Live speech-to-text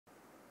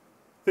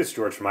This is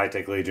George from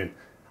iTech Legion.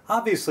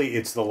 Obviously,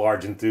 it's the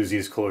large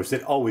enthusiast coolers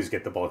that always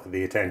get the bulk of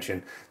the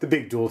attention. The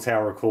big dual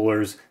tower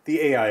coolers, the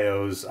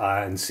AIOs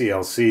and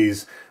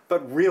CLCs.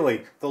 But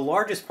really, the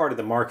largest part of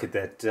the market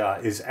that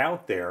is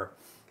out there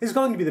is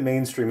going to be the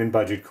mainstream and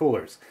budget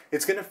coolers.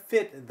 It's going to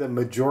fit the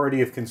majority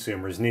of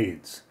consumers'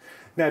 needs.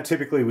 Now,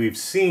 typically we've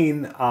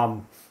seen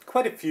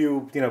quite a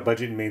few,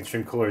 budget and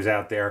mainstream coolers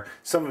out there.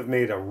 Some have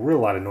made a real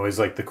lot of noise,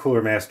 like the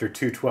Cooler Master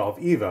 212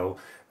 Evo.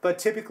 But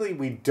typically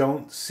we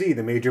don't see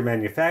the major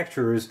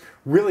manufacturers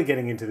really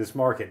getting into this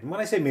market. And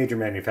when I say major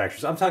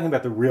manufacturers, I'm talking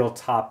about the real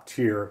top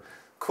tier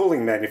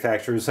cooling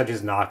manufacturers such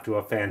as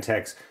Noctua,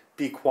 Fantex,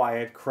 Be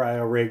Quiet,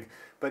 Cryorig.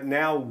 But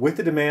now with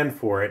the demand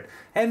for it,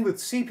 and with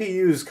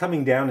CPUs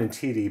coming down in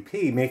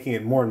TDP, making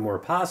it more and more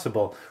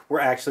possible,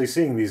 we're actually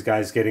seeing these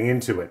guys getting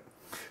into it.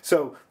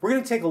 So we're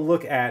going to take a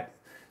look at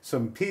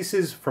some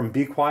pieces from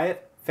Be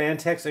Quiet,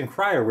 Fantex, and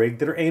Cryorig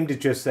that are aimed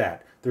at just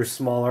that. They're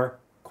smaller,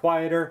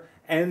 quieter,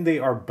 and they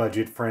are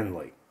budget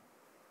friendly.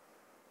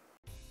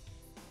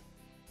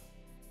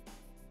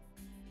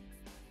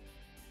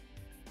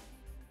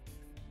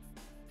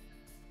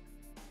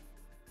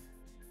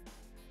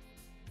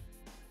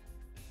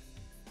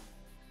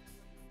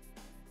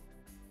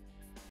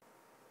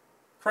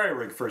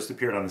 Cryorig first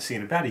appeared on the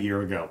scene about a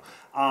year ago.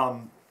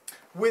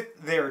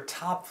 With their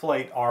top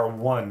flight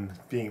R1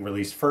 being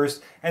released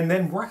first, and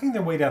then working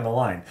their way down the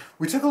line.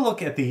 We took a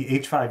look at the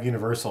H5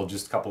 Universal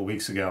just a couple of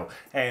weeks ago,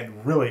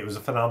 and really it was a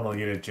phenomenal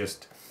unit,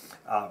 just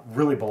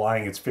really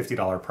belying its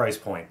 $50 price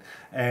point.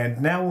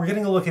 And now we're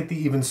getting a look at the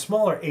even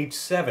smaller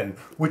H7,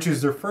 which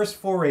is their first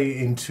foray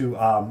into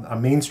a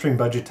mainstream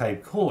budget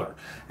type cooler.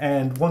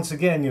 And once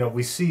again,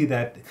 we see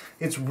that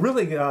it's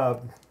really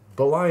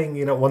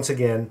belying, once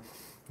again,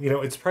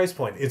 its price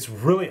point. It's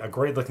really a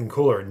great looking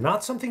cooler.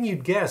 Not something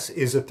you'd guess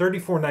is a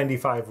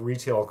 $34.95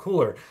 retail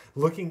cooler,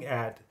 looking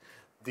at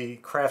the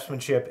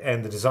craftsmanship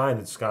and the design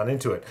that's gone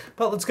into it.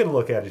 But let's get a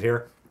look at it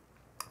here.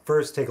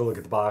 First, take a look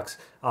at the box.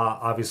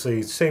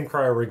 Obviously, same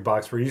Cryorig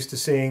box we're used to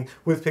seeing,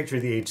 with a picture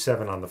of the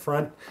H7 on the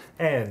front,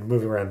 and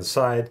moving around the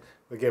side.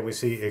 Again, we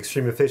see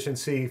extreme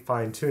efficiency,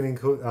 fine-tuning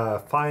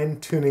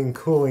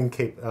cooling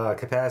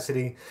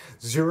capacity,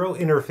 zero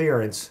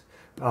interference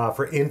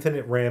for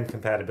infinite RAM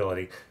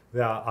compatibility.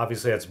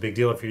 Obviously, that's a big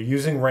deal. If you're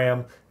using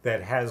RAM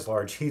that has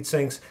large heat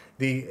sinks,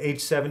 the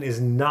H7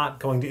 is not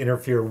going to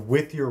interfere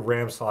with your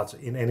RAM slots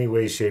in any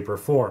way, shape, or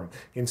form.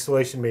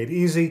 Installation made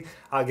easy.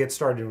 Get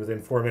started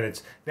within 4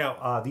 minutes.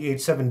 Now, the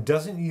H7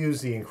 doesn't use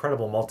the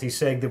incredible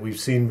multi-seg that we've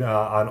seen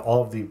on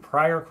all of the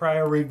prior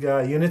Cryorig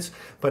units,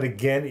 but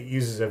again, it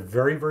uses a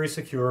very, very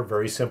secure,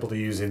 very simple to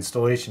use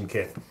installation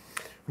kit.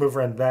 Move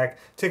around back,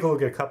 take a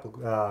look at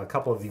a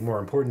couple of the more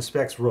important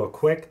specs real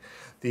quick.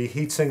 The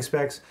heatsink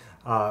specs,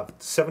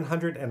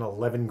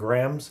 711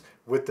 grams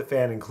with the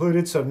fan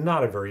included, so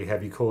not a very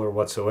heavy cooler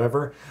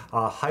whatsoever.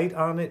 Height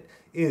on it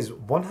is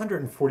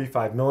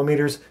 145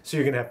 millimeters, so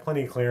you're going to have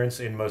plenty of clearance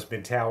in most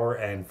mid-tower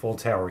and full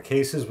tower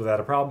cases without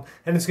a problem,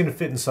 and it's going to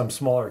fit in some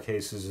smaller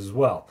cases as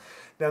well.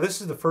 Now, this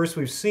is the first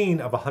we've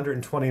seen of a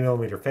 120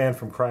 millimeter fan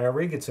from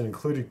Cryorig. It's an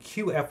included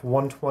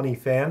QF120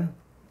 fan.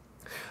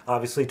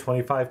 Obviously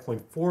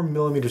 25.4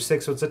 millimeters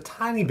thick, so it's a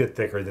tiny bit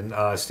thicker than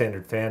a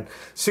standard fan.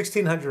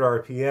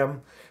 1600 RPM,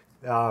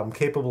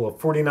 capable of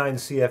 49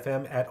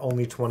 CFM at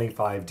only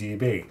 25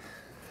 dB.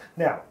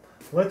 Now,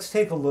 let's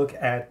take a look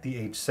at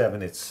the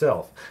H7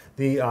 itself.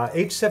 The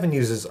H7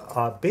 uses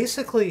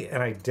basically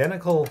an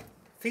identical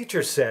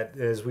feature set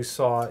as we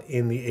saw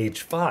in the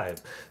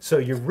H5. So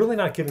you're really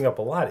not giving up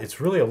a lot. It's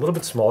really a little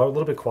bit smaller, a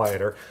little bit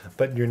quieter,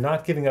 but you're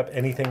not giving up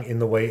anything in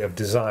the way of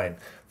design.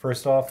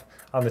 First off,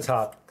 on the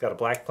top, got a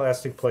black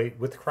plastic plate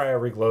with the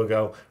Cryorig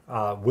logo,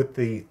 with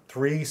the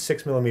 3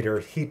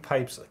 6mm heat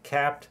pipes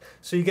capped,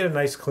 so you get a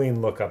nice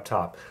clean look up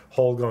top.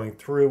 Hole going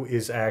through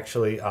is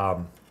actually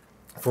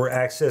for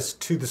access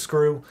to the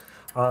screw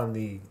on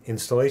the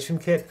installation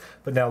kit.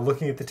 But now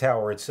looking at the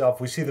tower itself,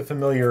 we see the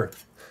familiar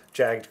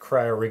jagged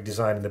Cryorig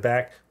design in the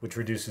back, which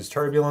reduces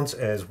turbulence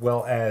as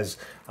well as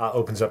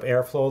opens up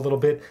airflow a little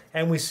bit,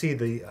 and we see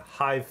the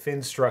Hive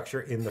fin structure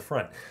in the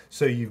front.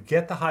 So you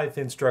get the Hive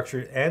fin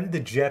structure and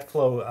the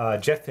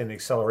JetFin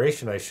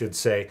Acceleration, I should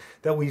say,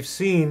 that we've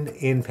seen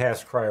in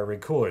past Cryorig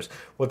coolers.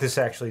 What this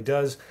actually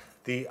does,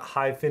 the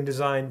Hive fin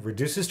design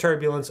reduces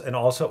turbulence and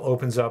also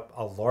opens up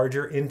a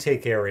larger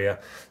intake area,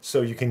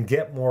 so you can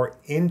get more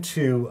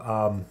into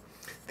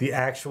the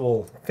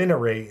actual fin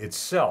array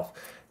itself.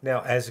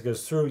 Now, as it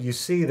goes through, you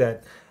see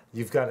that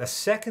you've got a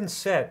second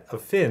set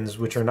of fins,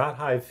 which are not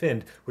Hive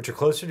finned, which are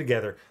closer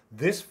together.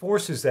 This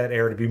forces that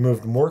air to be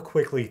moved more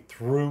quickly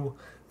through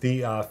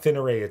the fin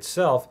array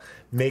itself,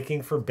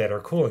 making for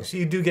better cooling. So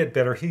you do get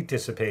better heat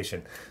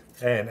dissipation.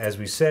 And as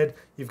we said,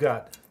 you've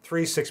got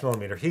 3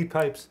 6mm heat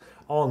pipes,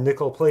 all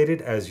nickel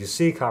plated, as you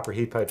see, copper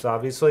heat pipes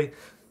obviously,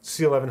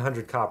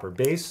 C1100 copper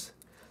base,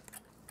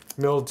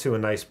 milled to a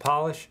nice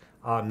polish.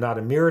 Not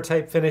a mirror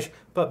type finish,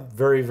 but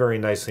very, very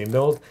nicely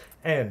milled.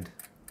 And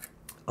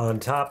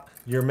on top,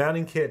 your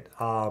mounting kit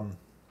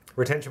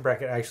retention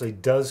bracket actually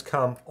does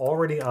come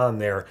already on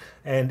there,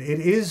 and it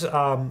is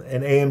an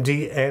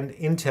AMD and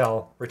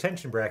Intel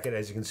retention bracket.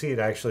 As you can see, it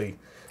actually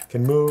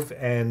can move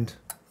and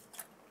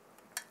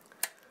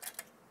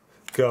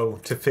go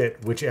to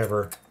fit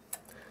whichever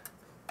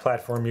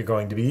platform you're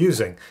going to be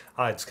using.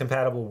 It's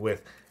compatible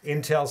with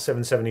Intel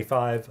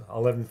 775,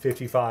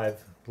 1155,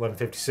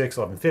 1156,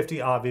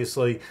 1150,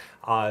 obviously,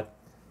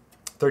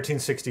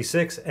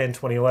 1366 and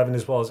 2011,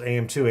 as well as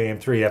AM2,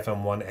 AM3,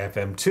 FM1,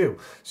 FM2.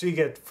 So you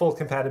get full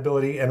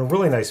compatibility and a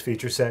really nice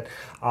feature set.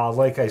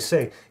 Like I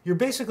say, you're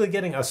basically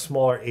getting a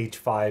smaller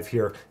H5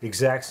 here,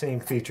 exact same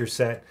feature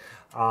set,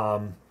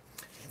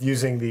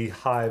 using the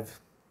Hive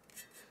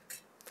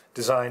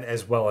design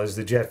as well as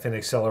the JetFin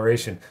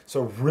Acceleration.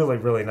 So really,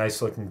 really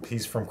nice looking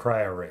piece from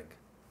Cryorig.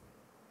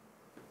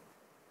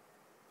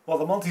 While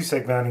the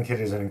multi-seg mounting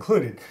kit isn't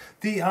included,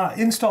 the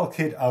install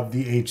kit of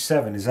the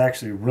H7 is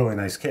actually a really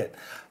nice kit.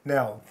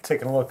 Now,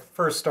 taking a look,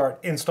 first start,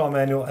 install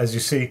manual, as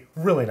you see,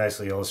 really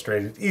nicely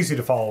illustrated, easy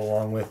to follow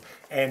along with,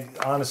 and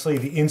honestly,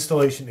 the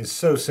installation is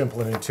so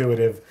simple and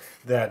intuitive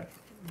that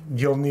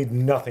you'll need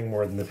nothing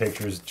more than the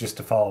pictures just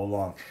to follow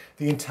along.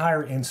 The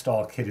entire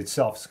install kit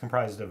itself is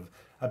comprised of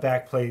a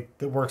backplate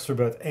that works for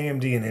both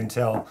AMD and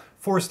Intel,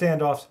 4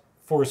 standoffs,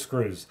 4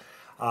 screws.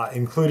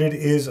 Included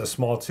is a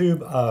small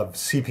tube of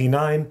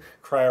CP9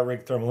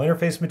 Cryorig thermal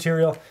interface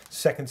material,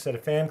 second set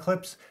of fan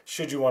clips,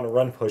 should you want to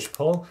run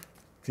push-pull.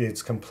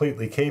 It's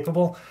completely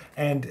capable.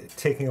 And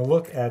taking a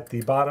look at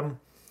the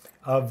bottom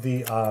of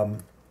the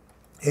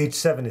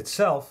H7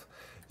 itself,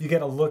 you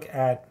get a look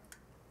at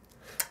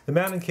the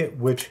mounting kit,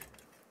 which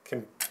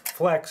can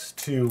flex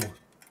to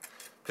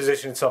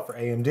position itself for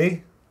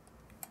AMD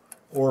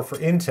or for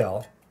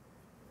Intel,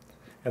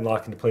 and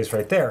lock into place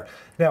right there.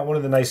 Now, one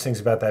of the nice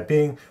things about that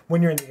being,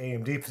 when you're in the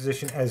AMD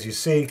position, as you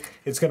see,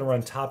 it's going to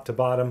run top to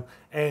bottom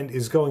and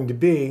is going to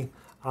be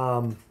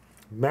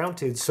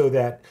mounted so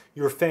that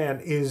your fan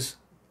is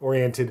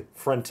oriented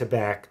front to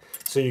back.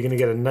 So you're going to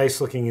get a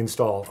nice looking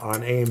install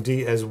on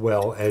AMD as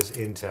well as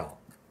Intel.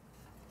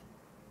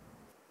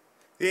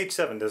 The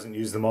H7 doesn't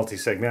use the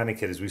multi-seg mounting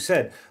kit, as we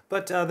said,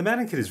 but the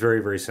mounting kit is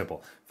very, very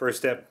simple. First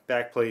step,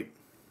 backplate.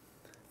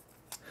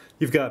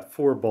 You've got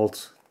 4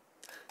 bolts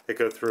that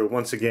go through.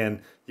 Once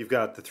again, you've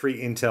got the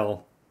 3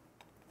 Intel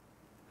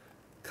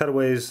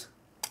cutaways,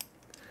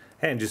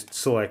 and just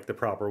select the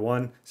proper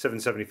one,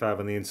 775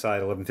 on the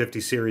inside,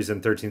 1150 series, and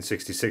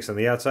 1366 on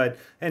the outside,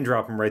 and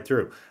drop them right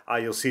through.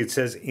 You'll see it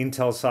says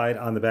Intel side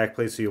on the back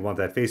plate, so you'll want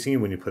that facing you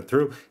when you put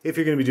through. If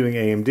you're going to be doing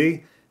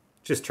AMD,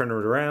 just turn it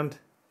around,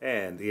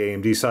 and the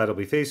AMD side will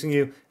be facing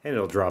you, and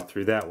it'll drop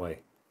through that way.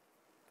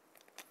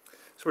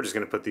 So we're just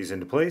going to put these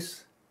into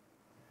place,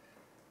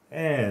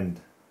 and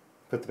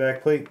put the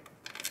back plate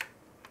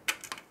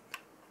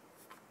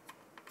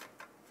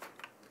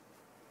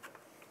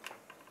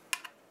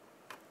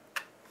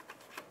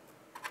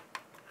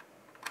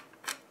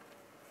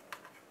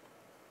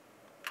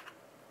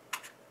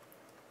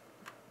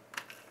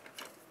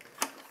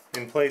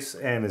in place,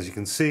 and as you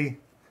can see,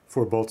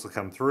 4 bolts will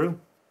come through.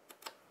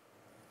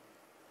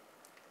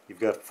 You've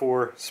got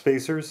 4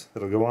 spacers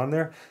that'll go on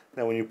there.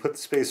 Now when you put the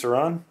spacer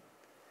on,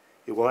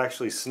 it will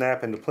actually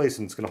snap into place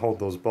and it's going to hold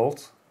those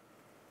bolts.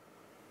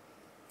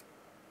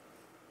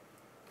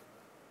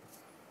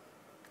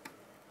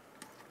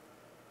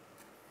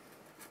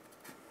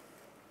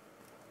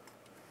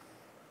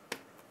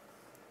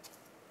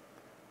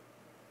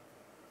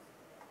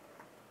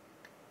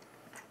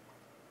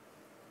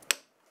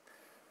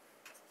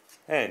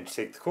 And you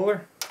take the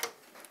cooler,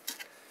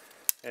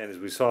 and as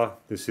we saw,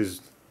 this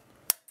is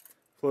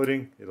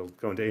floating. It'll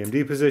go into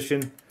AMD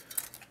position,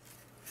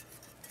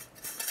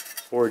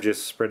 or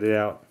just spread it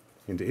out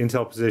into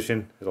Intel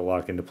position. It'll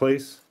lock into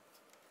place.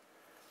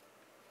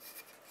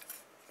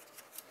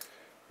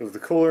 Move the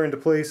cooler into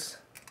place.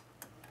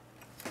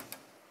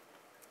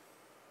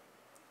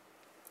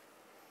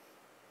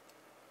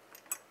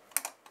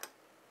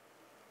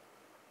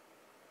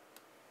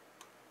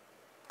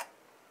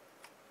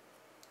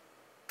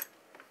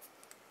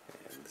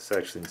 This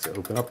actually needs to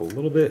open up a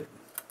little bit.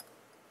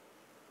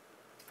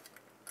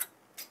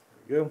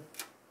 There we go.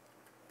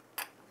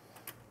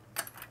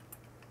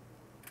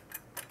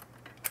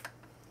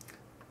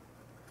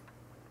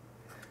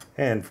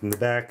 And from the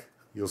back,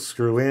 you'll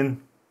screw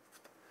in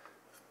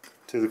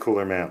to the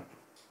cooler mount.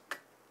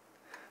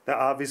 Now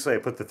obviously I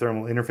put the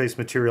thermal interface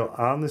material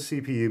on the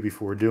CPU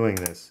before doing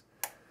this.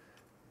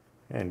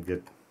 And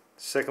get the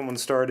second one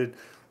started.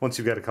 Once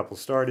you've got a couple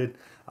started,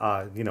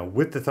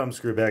 with the thumb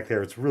screw back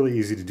there, it's really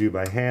easy to do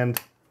by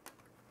hand.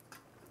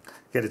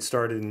 Get it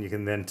started, and you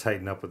can then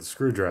tighten up with a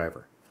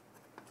screwdriver.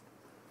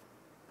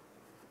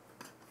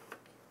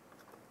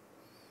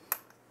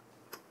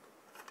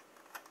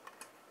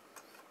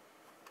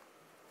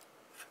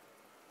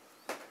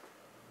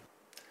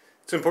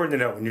 It's important to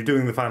note when you're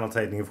doing the final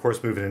tightening, of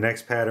course, move in an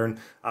X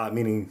pattern,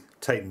 meaning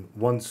tighten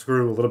one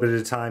screw a little bit at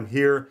a time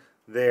here,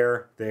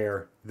 there,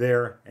 there,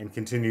 there, and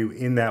continue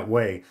in that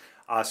way.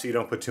 So you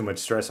don't put too much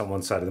stress on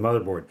one side of the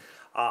motherboard.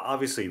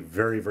 Obviously,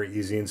 very, very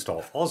easy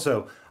install.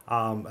 Also,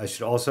 I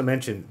should also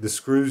mention the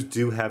screws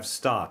do have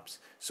stops.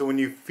 So when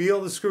you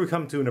feel the screw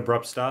come to an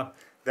abrupt stop,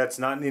 that's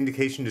not an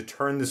indication to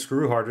turn the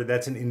screw harder.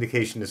 That's an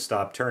indication to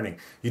stop turning.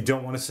 You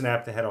don't want to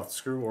snap the head off the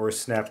screw or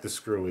snap the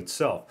screw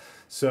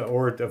itself. So,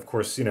 or of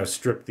course,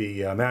 strip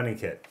the mounting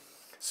kit.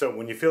 So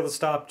when you feel the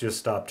stop, just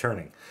stop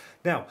turning.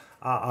 Now,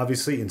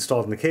 obviously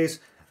installed in the case,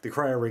 the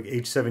Cryorig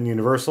H7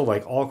 Universal,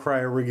 like all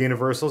Cryorig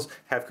Universals,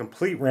 have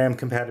complete RAM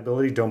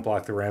compatibility, don't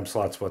block the RAM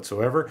slots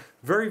whatsoever.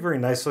 Very, very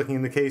nice looking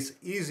in the case,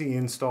 easy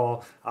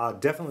install.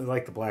 Definitely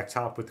like the black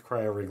top with the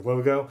Cryorig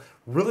logo.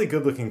 Really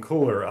good looking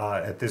cooler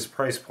at this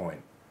price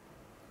point.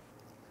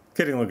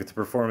 Getting a look at the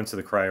performance of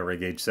the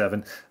Cryorig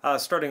H7.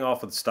 Starting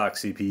off with the stock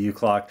CPU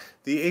clock,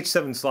 the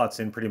H7 slots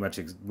in pretty much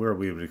where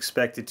we would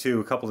expect it to,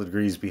 a couple of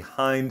degrees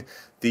behind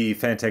the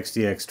Fantex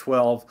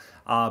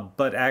DX12,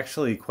 but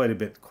actually quite a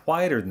bit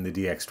quieter than the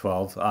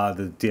DX12,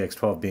 the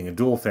DX12 being a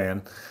dual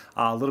fan.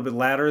 A little bit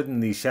louder than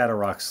the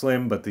Shadowrock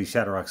Slim, but the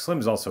Shadowrock Slim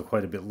is also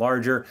quite a bit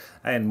larger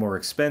and more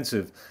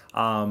expensive.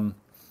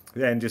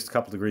 And just a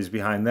couple degrees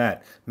behind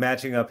that,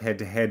 matching up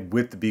head-to-head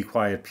with the Be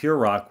Quiet Pure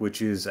Rock, which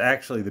is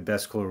actually the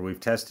best cooler we've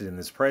tested in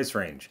this price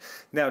range.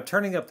 Now,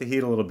 turning up the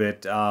heat a little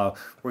bit, we're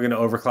going to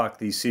overclock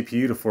the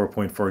CPU to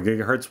 4.4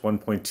 gigahertz,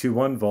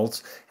 1.21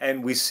 volts,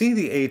 and we see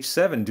the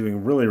H7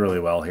 doing really, really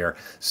well here.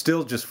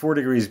 Still just 4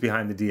 degrees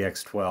behind the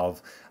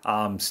DX12,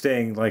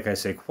 staying, like I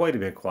say, quite a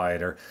bit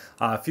quieter,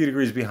 a few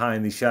degrees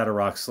behind the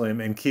Shadowrock Slim,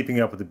 and keeping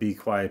up with the Be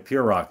Quiet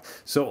Pure Rock.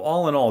 So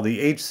all in all, the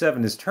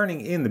H7 is turning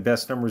in the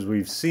best numbers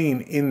we've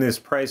seen in this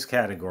price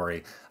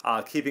category,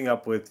 keeping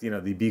up with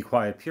the Be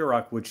Quiet Pure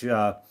Rock, which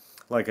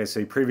like I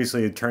say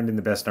previously, had turned in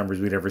the best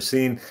numbers we'd ever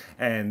seen,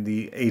 and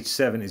the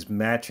H7 is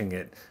matching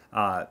it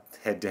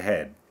head to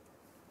head.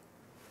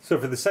 So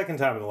for the second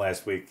time in the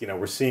last week,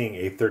 we're seeing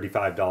a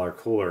 $35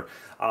 cooler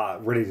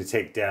ready to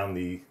take down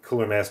the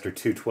Cooler Master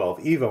 212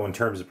 Evo in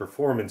terms of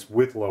performance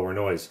with lower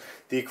noise.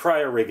 The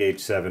Cryorig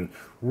H7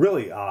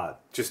 really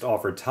just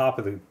offered top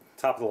of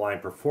the line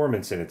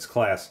performance in its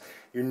class.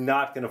 You're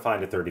not going to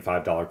find a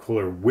 $35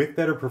 cooler with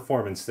better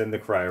performance than the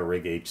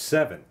Cryorig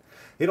H7.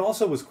 It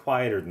also was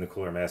quieter than the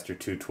Cooler Master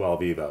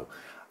 212 Evo.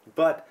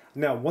 But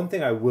now, one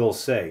thing I will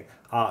say,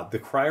 the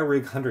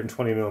Cryorig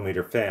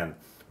 120mm fan,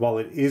 while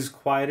it is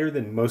quieter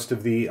than most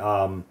of the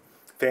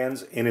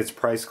fans in its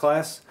price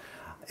class,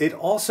 it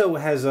also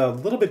has a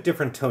little bit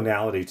different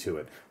tonality to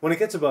it. When it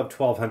gets above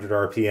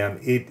 1200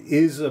 RPM, it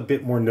is a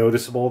bit more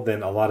noticeable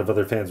than a lot of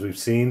other fans we've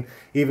seen.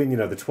 Even,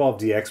 the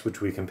 12DX, which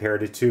we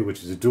compared it to,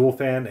 which is a dual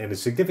fan and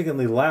is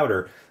significantly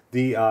louder,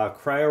 the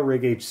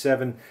Cryorig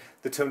H7,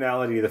 the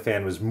tonality of the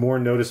fan was more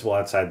noticeable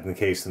outside the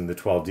case than the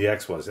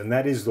 12DX was. And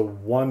that is the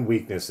one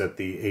weakness that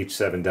the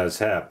H7 does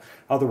have.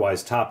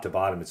 Otherwise, top to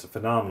bottom, it's a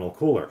phenomenal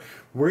cooler.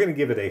 We're going to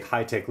give it a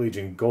High-Tech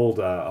Legion Gold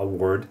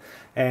award.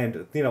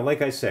 And,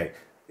 like I say,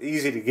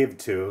 easy to give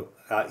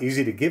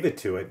it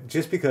to it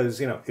just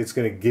because it's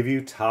going to give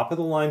you top of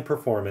the line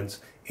performance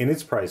in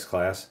its price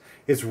class.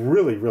 It's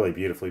really, really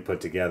beautifully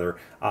put together.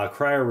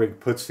 Cryorig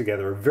puts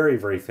together a very,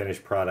 very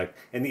finished product,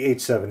 and the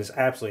H7 is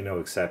absolutely no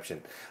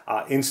exception.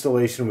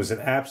 Installation was an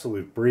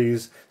absolute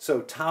breeze.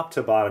 So top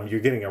to bottom,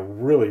 you're getting a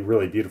really,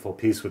 really beautiful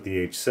piece with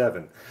the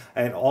H7.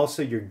 And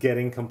also you're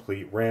getting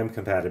complete RAM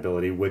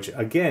compatibility, which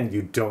again,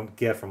 you don't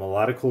get from a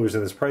lot of coolers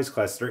in this price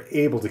class that are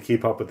able to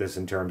keep up with this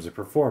in terms of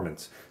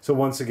performance. So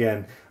once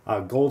again,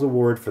 Gold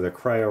Award for the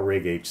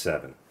Cryorig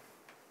H7.